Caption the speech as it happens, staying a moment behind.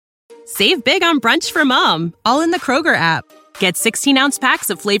Save big on brunch for mom, all in the Kroger app. Get 16-ounce packs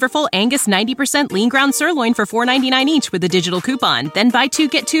of flavorful Angus 90% lean ground sirloin for $4.99 each with a digital coupon. Then buy 2,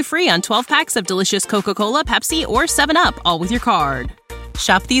 get 2 free on 12 packs of delicious Coca-Cola, Pepsi, or 7-Up, all with your card.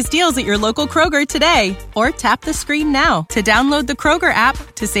 Shop these deals at your local Kroger today, or tap the screen now to download the Kroger app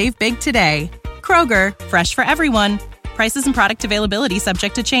to save big today. Kroger, fresh for everyone. Prices and product availability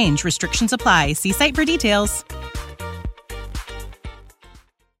subject to change. Restrictions apply. See site for details.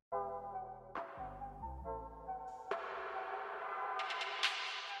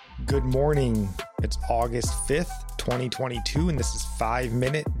 Good morning. It's August 5th, 2022, and this is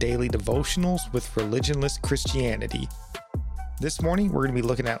 5-Minute Daily Devotionals with Religionless Christianity. This morning, we're going to be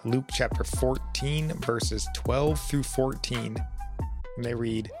looking at Luke chapter 14, verses 12 through 14. And they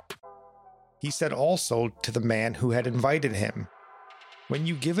read, "He said also to the man who had invited him, 'When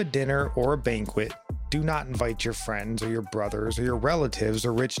you give a dinner or a banquet, do not invite your friends or your brothers or your relatives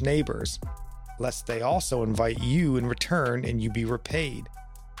or rich neighbors, lest they also invite you in return and you be repaid.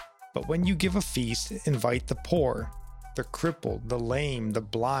 But when you give a feast, invite the poor, the crippled, the lame, the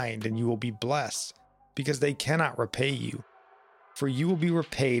blind, and you will be blessed, because they cannot repay you. For you will be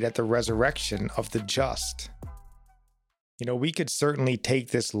repaid at the resurrection of the just.'" You know, we could certainly take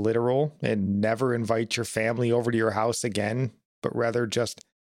this literal and never invite your family over to your house again, but rather just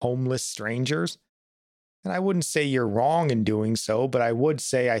homeless strangers. And I wouldn't say you're wrong in doing so, but I would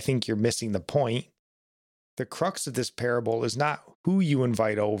say I think you're missing the point. The crux of this parable is not who you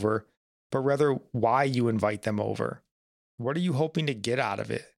invite over, but rather why you invite them over. What are you hoping to get out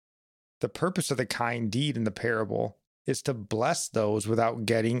of it? The purpose of the kind deed in the parable is to bless those without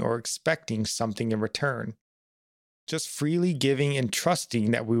getting or expecting something in return. Just freely giving and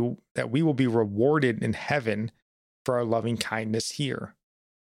trusting that we will be rewarded in heaven for our loving kindness here.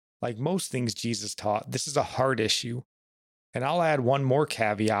 Like most things Jesus taught, this is a hard issue. And I'll add one more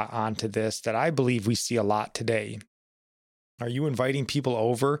caveat onto this that I believe we see a lot today. Are you inviting people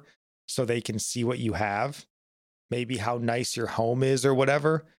over so they can see what you have? Maybe how nice your home is or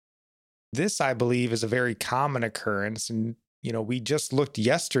whatever? This, I believe, is a very common occurrence. And, we just looked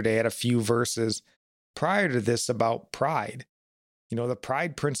yesterday at a few verses prior to this about pride. The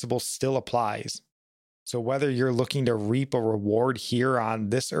pride principle still applies. So whether you're looking to reap a reward here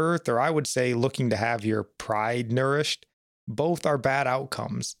on this earth, or I would say looking to have your pride nourished, both are bad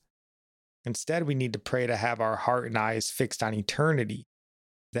outcomes. Instead, we need to pray to have our heart and eyes fixed on eternity.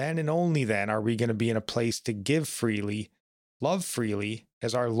 Then and only then are we going to be in a place to give freely, love freely,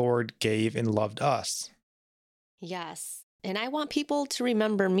 as our Lord gave and loved us. Yes, and I want people to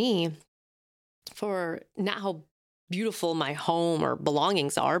remember me for not how beautiful my home or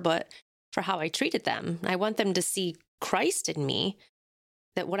belongings are, but for how I treated them. I want them to see Christ in me,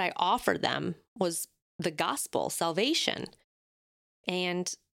 that what I offered them was the gospel, salvation.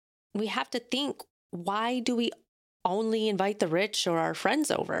 And we have to think, why do we only invite the rich or our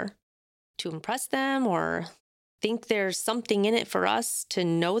friends over? To impress them, or think there's something in it for us to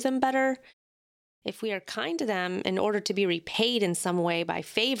know them better? If we are kind to them in order to be repaid in some way by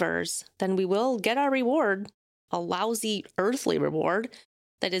favors, then we will get our reward, a lousy earthly reward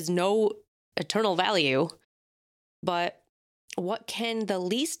that is no eternal value. But what can the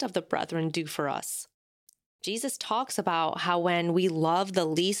least of the brethren do for us? Jesus talks about how when we love the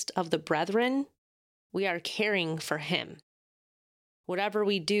least of the brethren, we are caring for him. Whatever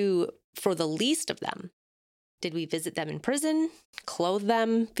we do for the least of them, did we visit them in prison, clothe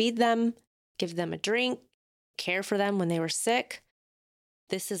them, feed them, give them a drink, care for them when they were sick?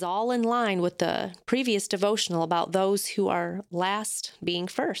 This is all in line with the previous devotional about those who are last being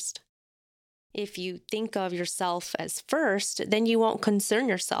first. If you think of yourself as first, then you won't concern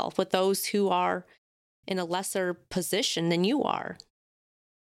yourself with those who are in a lesser position than you are.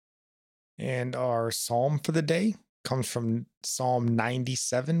 And our psalm for the day comes from Psalm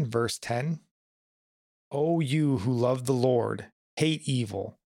 97, verse 10. "O you who love the Lord, hate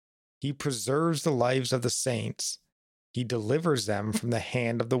evil. He preserves the lives of the saints. He delivers them from the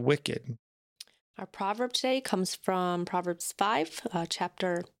hand of the wicked." Our proverb today comes from Proverbs 5,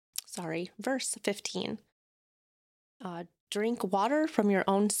 verse 15. "Drink water from your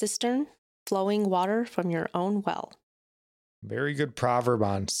own cistern, flowing water from your own well." Very good proverb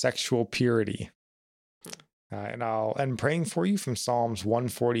on sexual purity. And I'll end praying for you from Psalms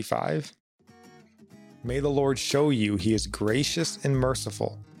 145. "May the Lord show you he is gracious and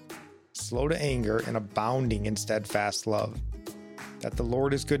merciful, slow to anger and abounding in steadfast love, that the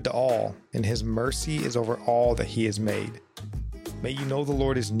Lord is good to all, and his mercy is over all that he has made. May you know the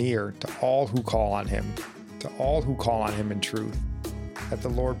Lord is near to all who call on him in truth, that the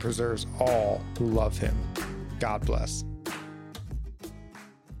Lord preserves all who love him." God bless.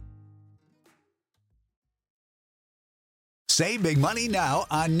 Save big money now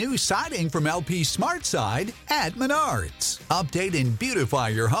on new siding from LP SmartSide at Menards. Update and beautify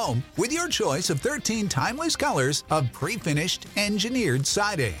your home with your choice of 13 timeless colors of pre-finished engineered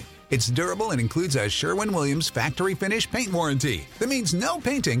siding. It's durable and includes a Sherwin-Williams factory finish paint warranty that means no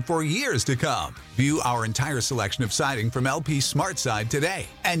painting for years to come. View our entire selection of siding from LP SmartSide today.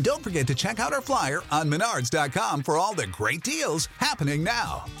 And don't forget to check out our flyer on Menards.com for all the great deals happening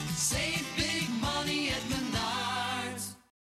now. Save big